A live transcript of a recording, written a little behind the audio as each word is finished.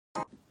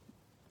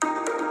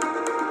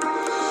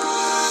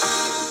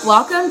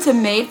Welcome to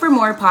Made for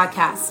More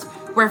podcast,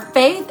 where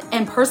faith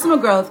and personal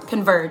growth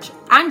converge.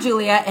 I'm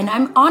Julia, and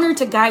I'm honored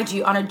to guide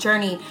you on a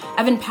journey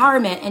of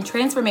empowerment and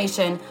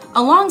transformation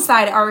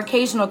alongside our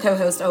occasional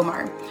co-host,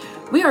 Omar.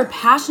 We are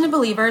passionate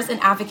believers and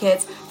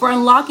advocates for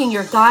unlocking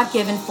your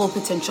God-given full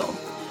potential.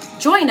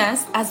 Join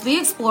us as we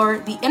explore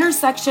the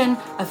intersection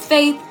of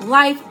faith,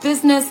 life,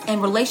 business,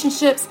 and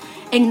relationships,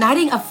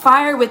 igniting a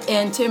fire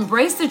within to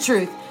embrace the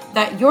truth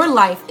that your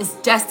life is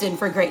destined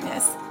for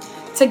greatness.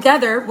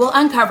 Together, we'll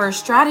uncover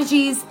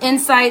strategies,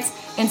 insights,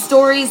 and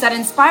stories that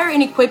inspire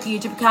and equip you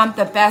to become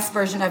the best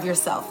version of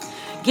yourself.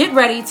 Get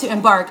ready to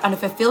embark on a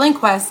fulfilling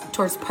quest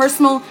towards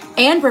personal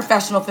and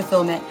professional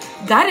fulfillment,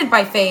 guided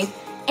by faith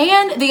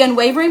and the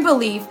unwavering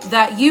belief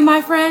that you, my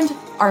friend,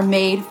 are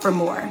made for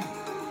more.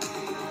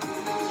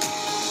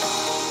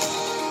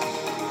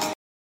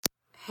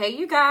 Hey,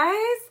 you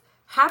guys.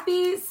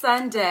 Happy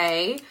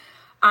Sunday.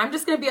 I'm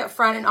just going to be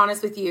upfront and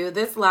honest with you.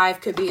 This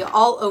live could be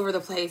all over the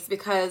place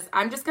because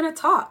I'm just going to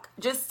talk,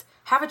 just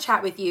have a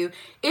chat with you.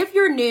 If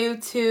you're new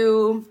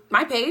to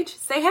my page,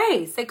 say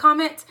hey,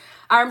 comment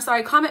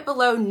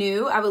below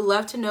new. I would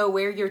love to know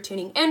where you're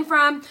tuning in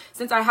from.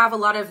 Since I have a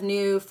lot of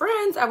new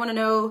friends, I want to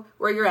know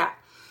where you're at.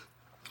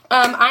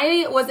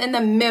 I was in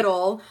the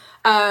middle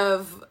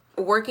of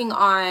working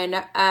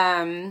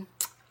on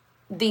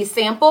these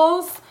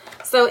samples.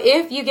 So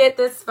if you get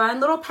this fun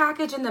little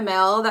package in the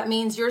mail, that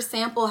means your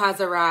sample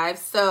has arrived.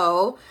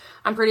 So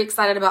I'm pretty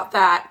excited about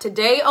that.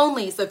 Today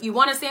only. So if you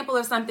want a sample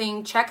of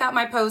something, check out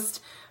my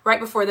post right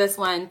before this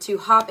one to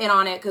hop in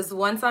on it. Because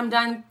once I'm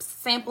done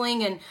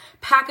sampling and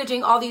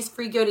packaging all these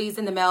free goodies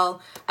in the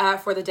mail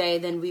for the day,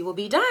 then we will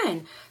be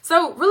done.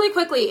 So really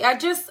quickly,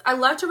 I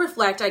love to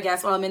reflect, I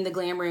guess, while I'm in the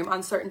glam room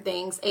on certain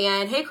things.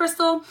 And hey,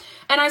 Crystal.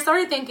 And I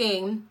started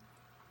thinking,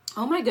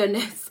 oh my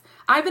goodness.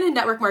 I've been in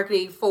network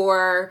marketing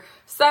for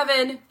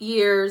 7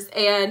 years,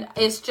 and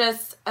it's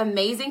just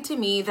amazing to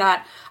me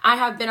that I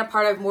have been a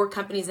part of more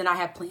companies than I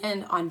have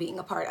planned on being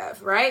a part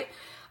of, right?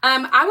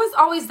 I was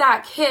always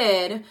that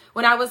kid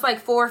when I was like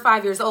 4 or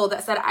 5 years old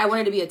that said I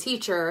wanted to be a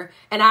teacher,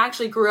 and I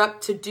actually grew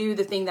up to do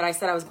the thing that I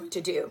said I was going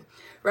to do,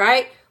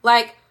 right?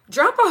 Like,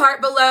 drop a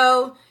heart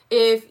below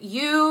if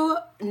you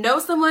know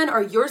someone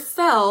or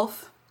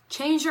yourself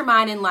change your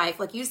mind in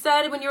life. Like you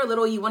said when you were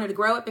little, you wanted to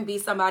grow up and be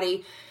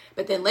somebody.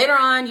 But then later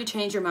on, you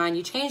change your mind.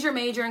 You change your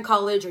major in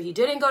college, or you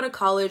didn't go to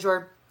college,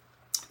 or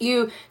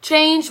you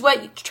changed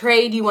what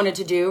trade you wanted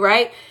to do,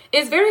 right?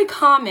 It's very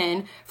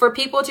common for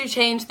people to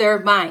change their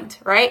mind,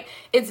 right?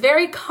 It's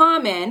very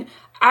common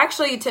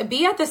actually to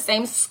be at the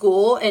same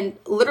school, and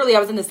literally I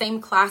was in the same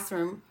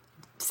classroom,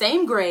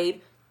 same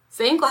grade,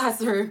 same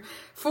classroom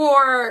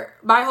for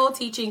my whole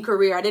teaching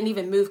career. I didn't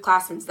even move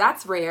classrooms.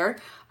 That's rare.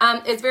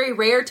 It's very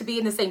rare to be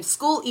in the same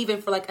school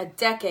even for like a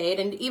decade,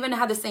 and even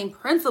have the same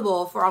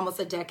principal for almost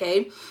a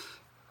decade.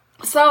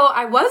 So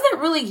I wasn't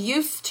really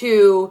used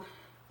to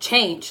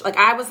change. Like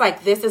I was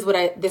like, this is what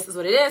it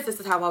is. This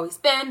is how I've always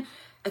been.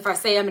 If I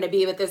say I'm going to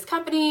be with this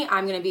company,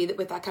 I'm going to be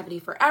with that company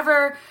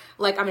forever.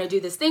 Like I'm going to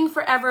do this thing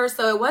forever.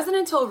 So it wasn't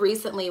until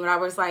recently when I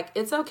was like,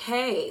 it's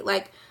okay.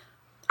 Like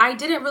I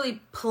didn't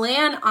really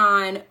plan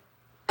on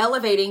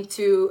elevating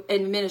to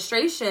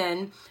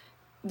administration.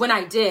 When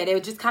I did,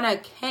 it just kind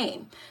of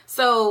came.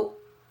 So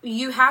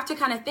you have to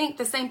kind of think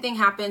the same thing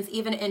happens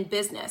even in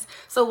business.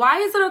 So why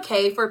is it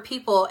okay for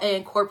people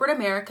in corporate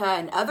America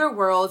and other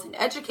worlds in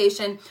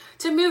education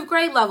to move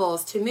grade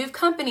levels, to move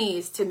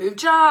companies, to move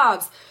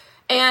jobs?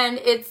 And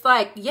it's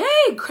like,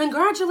 yay,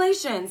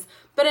 congratulations.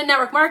 But in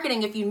network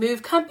marketing, if you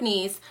move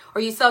companies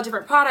or you sell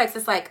different products,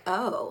 it's like,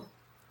 oh,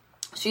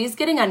 she's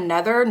getting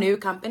another new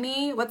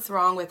company. What's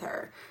wrong with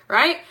her,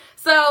 right?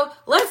 So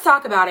let's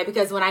talk about it,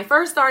 because when I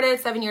first started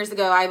 7 years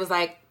ago, I was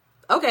like,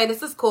 okay,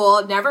 this is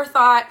cool. Never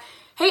thought,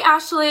 hey,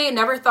 Ashley,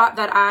 never thought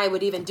that I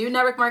would even do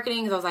network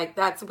marketing, because I was like,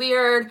 that's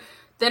weird.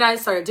 Then I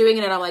started doing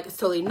it and I'm like, it's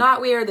totally not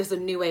weird. There's a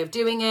new way of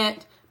doing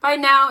it. By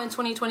now in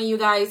 2020, you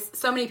guys,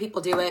 so many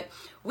people do it.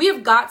 We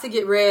have got to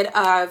get rid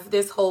of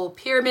this whole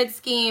pyramid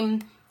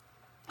scheme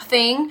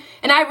thing.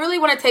 And I really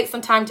want to take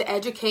some time to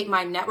educate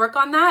my network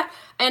on that.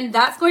 And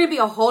that's going to be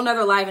a whole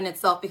nother live in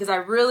itself, because I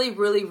really,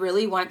 really,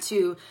 really want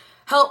to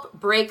help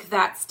break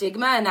that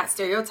stigma and that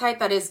stereotype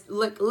that is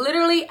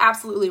literally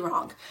absolutely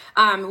wrong.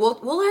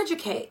 We'll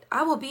educate.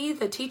 I will be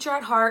the teacher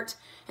at heart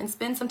and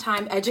spend some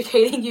time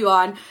educating you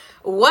on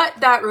what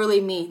that really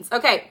means.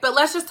 Okay, but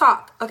let's just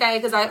talk, okay?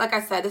 Because like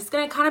I said, this is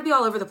going to kind of be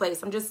all over the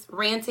place. I'm just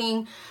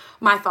ranting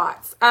my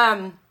thoughts.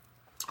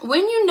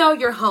 When you know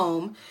you're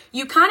home,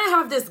 you kind of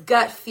have this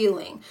gut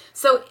feeling.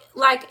 So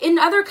like in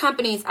other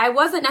companies, I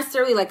wasn't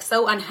necessarily like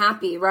so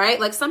unhappy, right?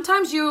 Like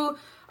sometimes you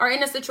are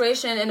in a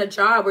situation in a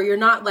job where you're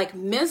not like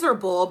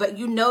miserable, but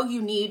you know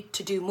you need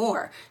to do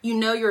more. You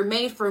know you're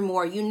made for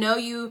more. You know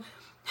you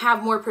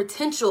have more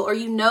potential, or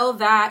you know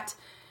that,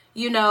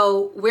 you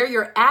know, where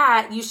you're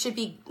at, you should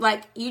be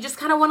like, you just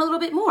kind of want a little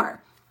bit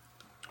more.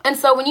 And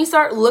so when you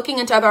start looking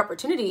into other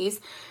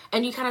opportunities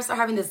and you kind of start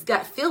having this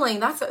gut feeling,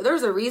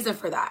 there's a reason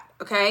for that,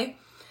 okay?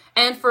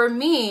 And for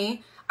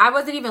me, I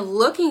wasn't even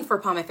looking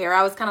for Pomifera.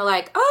 I was kind of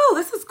like, oh,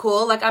 this is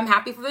cool. Like, I'm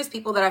happy for those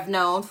people that I've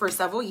known for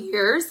several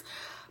years.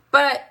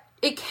 But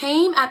it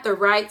came at the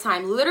right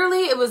time.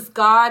 Literally, it was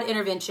God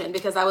intervention,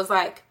 because I was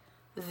like,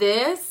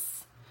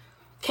 this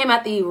came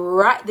at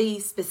the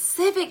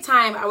specific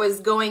time I was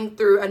going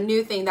through a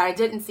new thing that I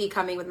didn't see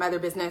coming with my other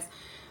business.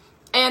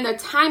 And the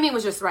timing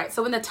was just right.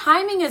 So when the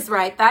timing is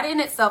right, that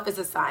in itself is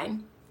a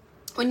sign.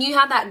 When you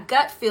have that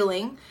gut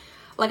feeling,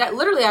 like I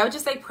would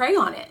just say pray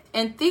on it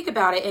and think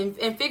about it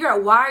and figure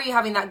out, why are you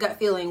having that gut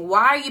feeling?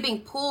 Why are you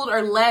being pulled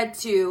or led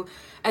to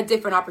a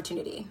different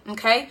opportunity?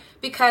 Okay?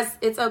 Because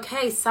it's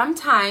okay.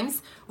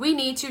 Sometimes we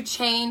need to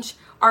change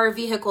our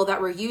vehicle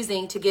that we're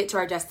using to get to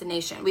our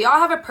destination. We all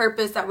have a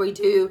purpose that we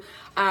do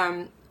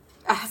a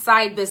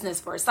side business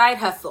for, a side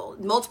hustle,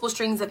 multiple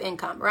streams of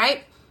income,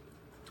 right?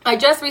 I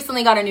just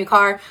recently got a new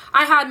car.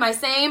 I had my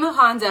same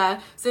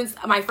Honda since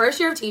my first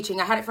year of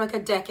teaching. I had it for like a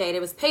decade. It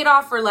was paid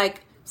off for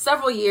like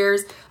several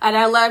years, and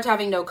I loved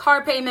having no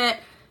car payment.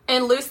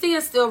 And Lucy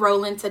is still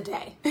rolling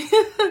today.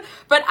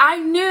 But I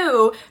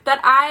knew that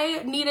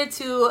I needed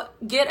to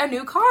get a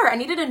new car. I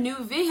needed a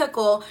new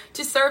vehicle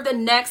to serve the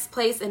next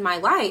place in my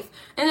life.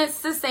 And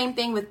it's the same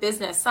thing with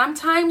business.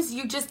 Sometimes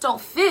you just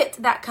don't fit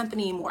that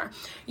company anymore.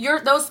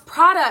 Those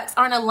products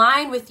aren't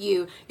aligned with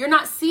you. You're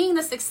not seeing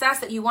the success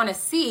that you want to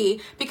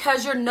see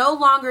because you're no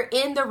longer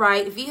in the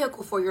right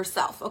vehicle for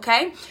yourself,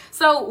 okay?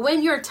 So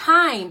when your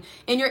time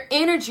and your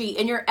energy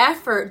and your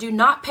effort do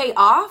not pay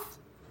off,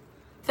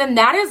 then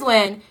that is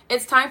when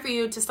it's time for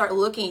you to start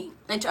looking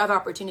into other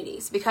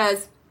opportunities.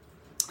 Because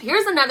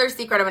here's another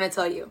secret I'm going to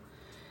tell you.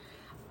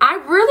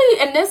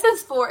 And this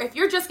is for, if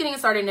you're just getting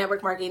started in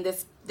network marketing,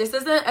 this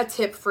isn't a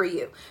tip for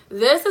you.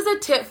 This is a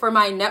tip for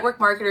my network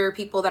marketer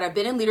people that have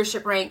been in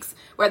leadership ranks,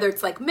 whether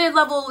it's like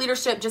mid-level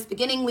leadership, just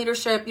beginning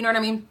leadership, you know what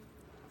I mean?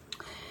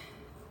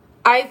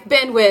 I've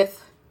been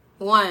with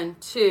 1,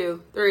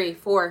 2, 3,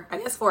 4,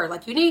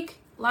 like Younique,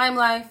 Lime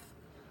Life,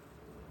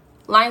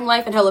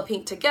 and Hello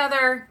Pink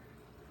together.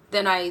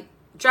 Then I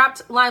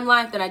dropped Lime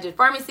Life. Then I did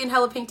Pharmacy and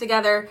Hello Pink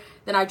together.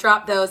 Then I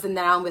dropped those, and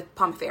now I'm with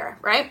Pomifera,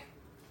 right?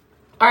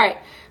 All right.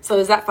 So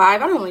is that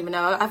 5? I don't even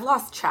know. I've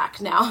lost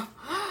track now.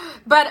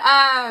 But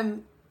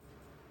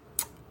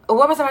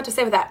what was I about to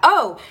say with that?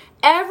 Oh,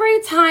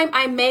 every time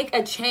I make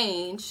a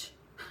change,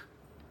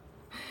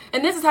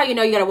 and this is how you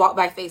know you got to walk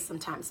by faith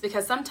sometimes,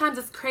 because sometimes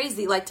it's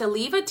crazy, like to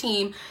leave a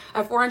team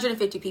of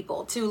 450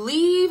 people, to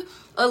leave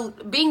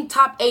being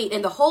top 8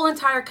 in the whole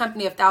entire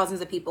company of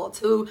thousands of people,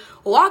 to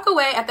walk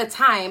away at the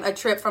time, a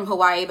trip from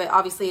Hawaii, but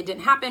obviously it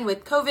didn't happen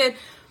with COVID,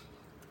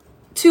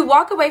 to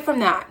walk away from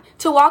that,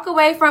 to walk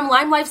away from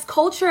Lime Life's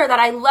culture that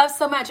I love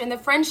so much and the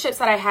friendships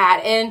that I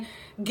had and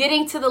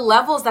getting to the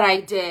levels that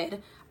I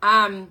did.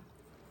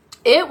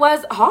 It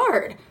was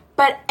hard.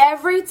 But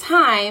every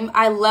time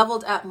I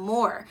leveled up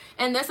more.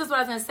 And this is what I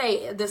was going to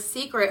say, the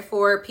secret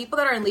for people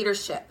that are in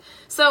leadership.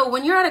 So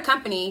when you're at a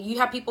company, you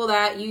have people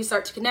that you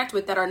start to connect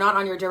with that are not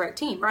on your direct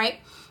team,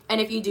 right?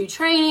 And if you do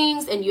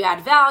trainings and you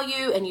add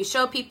value and you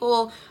show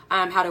people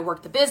how to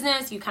work the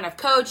business, you kind of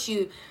coach,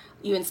 you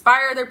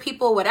inspire other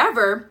people,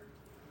 whatever,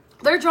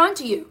 they're drawn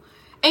to you.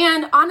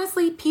 And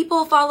honestly,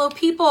 people follow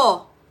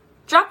people.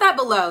 Drop that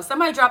below.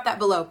 Somebody drop that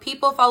below.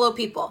 People follow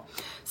people.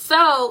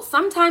 So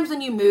sometimes when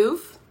you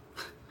move,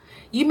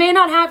 you may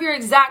not have your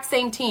exact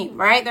same team,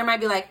 right? There might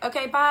be like,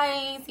 okay,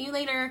 bye, see you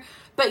later.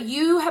 But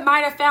you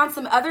might have found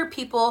some other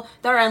people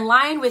that are in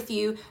line with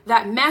you,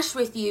 that mesh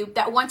with you,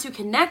 that want to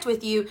connect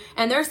with you.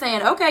 And they're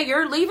saying, okay,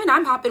 you're leaving,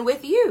 I'm hopping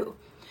with you.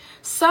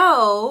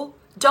 So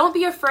don't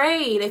be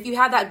afraid if you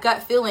have that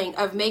gut feeling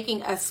of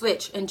making a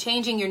switch and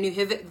changing your new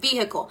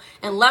vehicle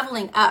and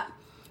leveling up.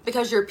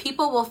 Because your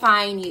people will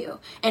find you.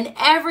 And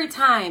every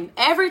time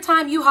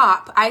you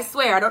hop, I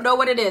swear, I don't know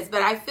what it is,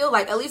 but I feel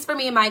like, at least for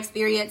me in my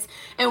experience,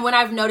 and when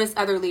I've noticed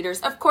other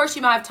leaders, of course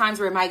you might have times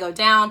where it might go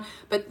down,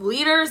 but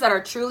leaders that are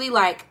truly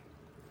like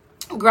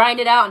grind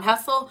it out and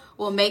hustle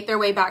will make their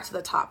way back to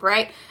the top,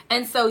 right?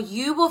 And so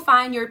you will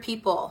find your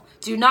people.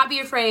 Do not be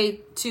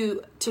afraid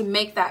to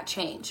make that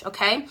change,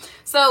 okay?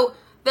 So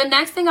the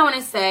next thing I want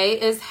to say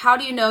is, how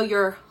do you know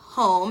you're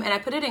home? And I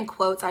put it in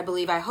quotes, I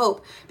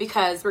hope,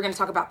 because we're going to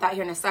talk about that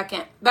here in a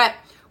second. But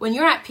when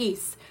you're at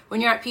peace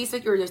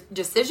with your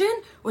decision,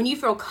 when you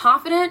feel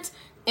confident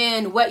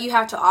in what you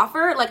have to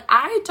offer, like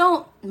I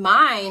don't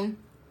mind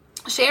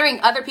sharing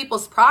other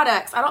people's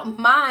products. I don't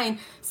mind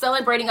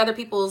celebrating other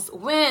people's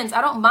wins.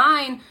 I don't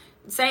mind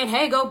saying,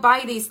 hey, go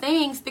buy these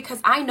things,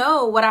 because I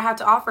know what I have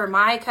to offer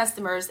my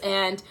customers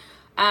and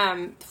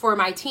for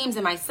my teams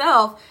and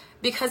myself,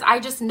 because I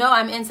just know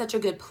I'm in such a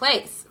good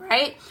place,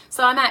 right?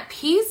 So I'm at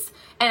peace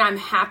and I'm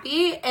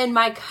happy and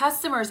my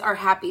customers are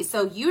happy.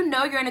 So you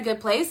know you're in a good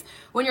place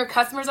when your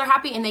customers are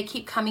happy and they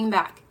keep coming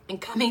back and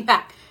coming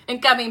back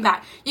and coming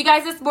back. You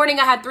guys, this morning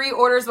I had 3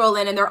 orders roll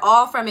in and they're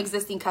all from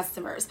existing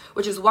customers,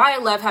 which is why I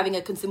love having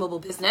a consumable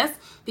business.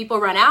 People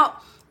run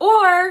out,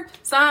 or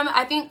some,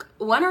 I think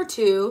 1 or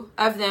 2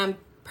 of them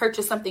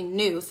purchase something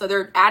new. So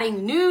they're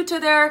adding new to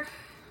their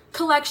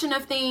collection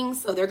of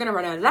things. So they're going to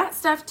run out of that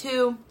stuff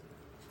too.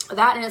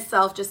 that in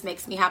itself just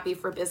makes me happy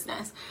for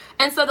business.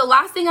 And so the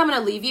last thing I'm going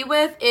to leave you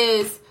with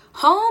is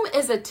home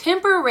is a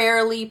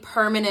temporarily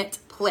permanent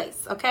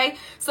place, okay?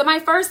 So my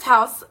first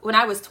house, when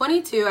I was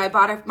 22, I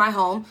bought my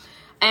home,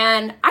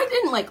 and I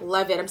didn't like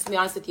love it. I'm just gonna be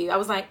honest with you. I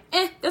was like,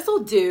 this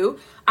will do.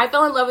 I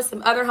fell in love with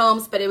some other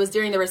homes, but it was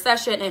during the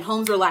recession and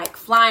homes were like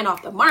flying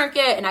off the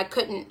market, and I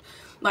couldn't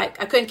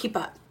keep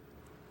up.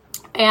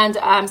 And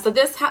so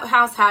this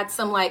house had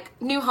some like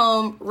new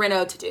home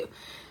reno to do.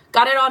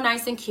 Got it all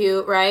nice and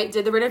cute, right?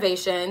 Did the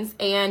renovations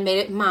and made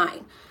it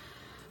mine.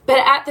 But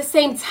at the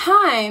same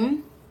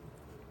time,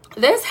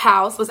 this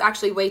house was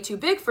actually way too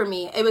big for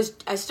me.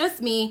 It's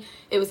just me.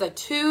 It was a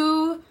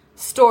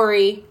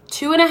 2-story,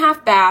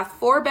 2.5 bath,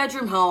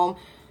 4-bedroom home.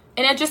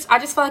 And I just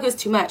felt like it was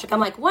too much. Like, I'm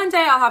like, one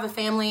day I'll have a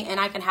family and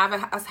I can have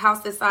a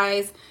house this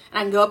size and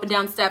I can go up and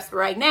down steps. But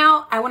right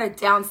now I want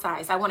to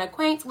downsize. I want a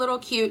quaint, little,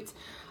 cute,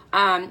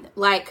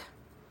 like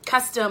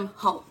custom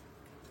home.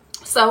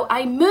 So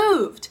I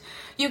moved.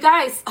 You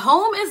guys,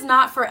 home is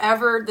not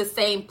forever the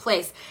same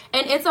place.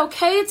 And it's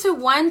okay to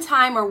one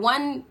time or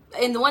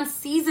in one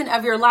season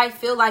of your life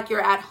feel like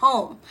you're at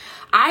home.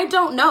 I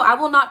don't know. I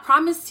will not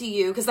promise to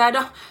you, because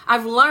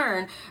I've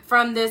learned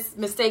from this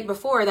mistake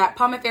before that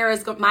Pomifera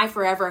is my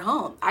forever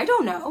home. I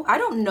don't know. I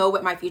don't know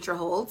what my future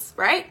holds,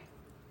 right?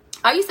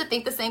 I used to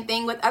think the same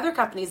thing with other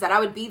companies, that I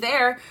would be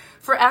there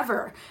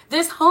forever.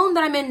 This home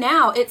that I'm in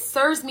now, it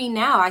serves me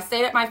now. I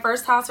stayed at my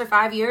first house for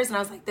 5 years and I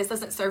was like, this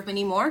doesn't serve me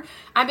anymore.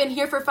 I've been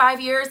here for 5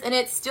 years and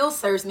it still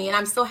serves me and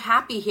I'm still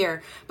happy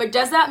here. But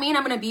does that mean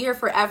I'm going to be here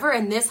forever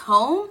in this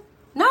home?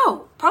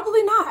 No,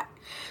 probably not.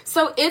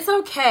 So it's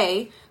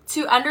okay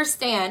to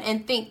understand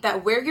and think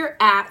that where you're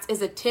at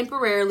is a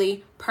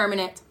temporarily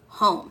permanent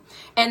home,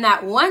 and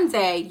that one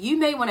day you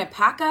may want to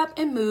pack up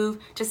and move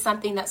to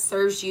something that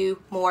serves you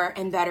more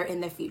and better in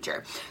the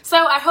future.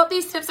 So I hope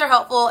these tips are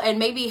helpful and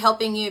maybe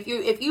helping you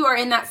if you are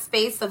in that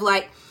space of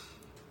like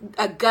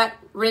a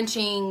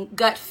gut-wrenching,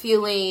 gut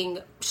feeling,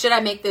 should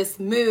I make this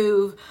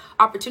move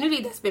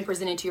opportunity that's been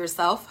presented to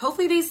yourself.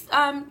 Hopefully these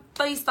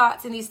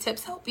thoughts and these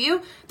tips help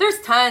you.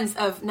 There's tons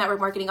of network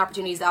marketing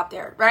opportunities out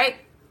there, right?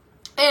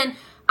 And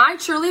I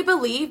truly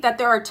believe that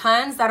there are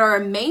tons that are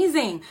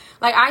amazing.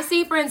 Like, I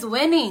see friends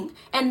winning,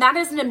 and that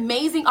is an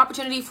amazing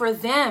opportunity for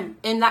them,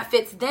 and that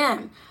fits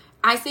them.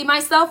 I see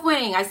myself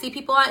winning. I see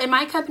people in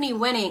my company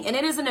winning, and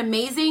it is an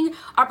amazing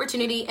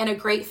opportunity and a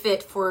great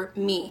fit for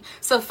me.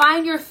 So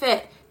find your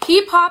fit.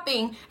 Keep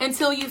hopping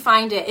until you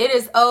find it. It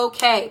is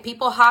okay.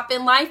 People hop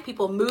in life.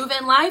 People move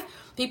in life.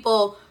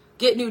 People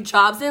get new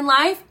jobs in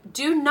life.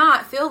 Do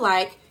not feel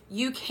like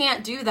you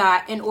can't do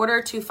that in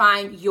order to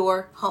find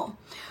your home.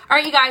 All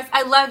right, you guys,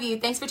 I love you.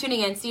 Thanks for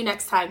tuning in. See you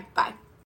next time. Bye.